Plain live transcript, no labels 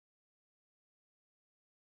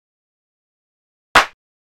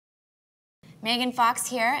Megan Fox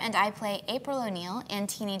here, and I play April O'Neil in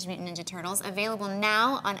Teenage Mutant Ninja Turtles, available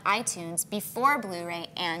now on iTunes before Blu-ray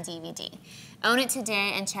and DVD. Own it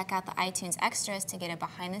today and check out the iTunes extras to get a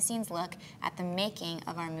behind-the-scenes look at the making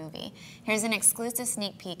of our movie. Here's an exclusive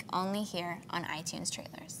sneak peek only here on iTunes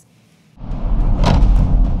Trailers.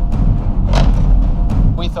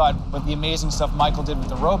 We thought with the amazing stuff Michael did with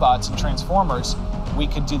the robots and Transformers, we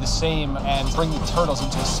could do the same and bring the Turtles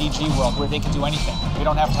into a CG world where they can do anything. We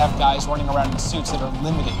don't have to have guys running around in suits that are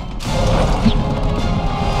limited.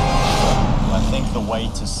 I think the way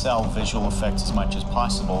to sell visual effects as much as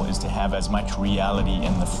possible is to have as much reality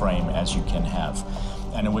in the frame as you can have.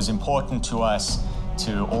 And it was important to us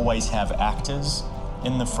to always have actors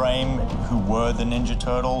in the frame who were the Ninja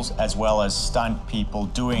Turtles, as well as stunt people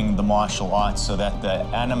doing the martial arts, so that the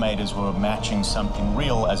animators were matching something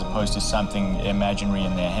real as opposed to something imaginary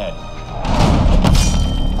in their head.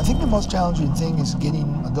 I think the most challenging thing is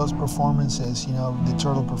getting those performances, the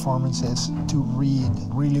turtle performances, to read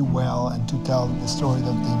really well and to tell the story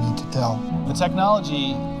that they need to tell. The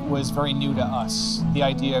technology was very new to us. The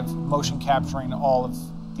idea of motion capturing all of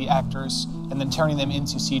the actors and then turning them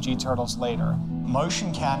into CG turtles later.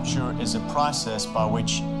 Motion capture is a process by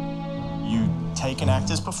which you take an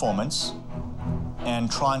actor's performance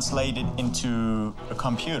and translate it into a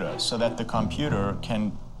computer so that the computer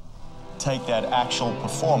can take that actual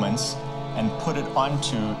performance and put it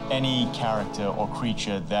onto any character or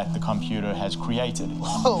creature that the computer has created.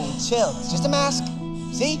 Whoa, chill. It's just a mask.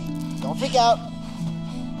 See? Don't freak out.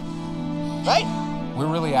 Right? We're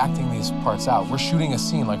really acting these parts out. We're shooting a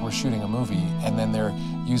scene like we're shooting a movie, and then they're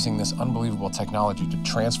using this unbelievable technology to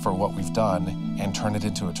transfer what we've done and turn it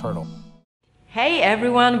into a turtle. Hey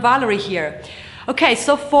everyone, Valerie here. Okay,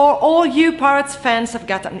 so for all you Pirates fans, I've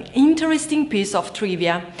got an interesting piece of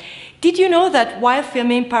trivia. Did you know that while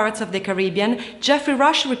filming Pirates of the Caribbean, Jeffrey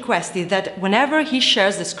Rush requested that whenever he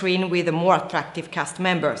shares the screen with the more attractive cast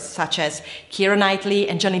members, such as Keira Knightley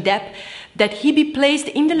and Johnny Depp, that he be placed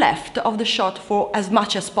in the left of the shot for as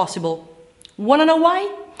much as possible? Wanna know why?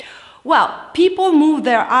 Well, people move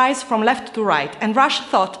their eyes from left to right, and Rush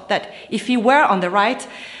thought that if he were on the right,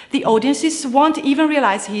 the audiences won't even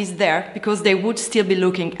realize he is there because they would still be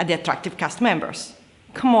looking at the attractive cast members.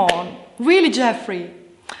 Come on, really, Jeffrey?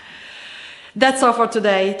 That's all for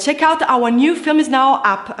today. Check out our new Film Is Now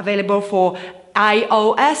app, available for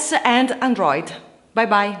iOS and Android.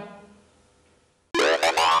 Bye-bye.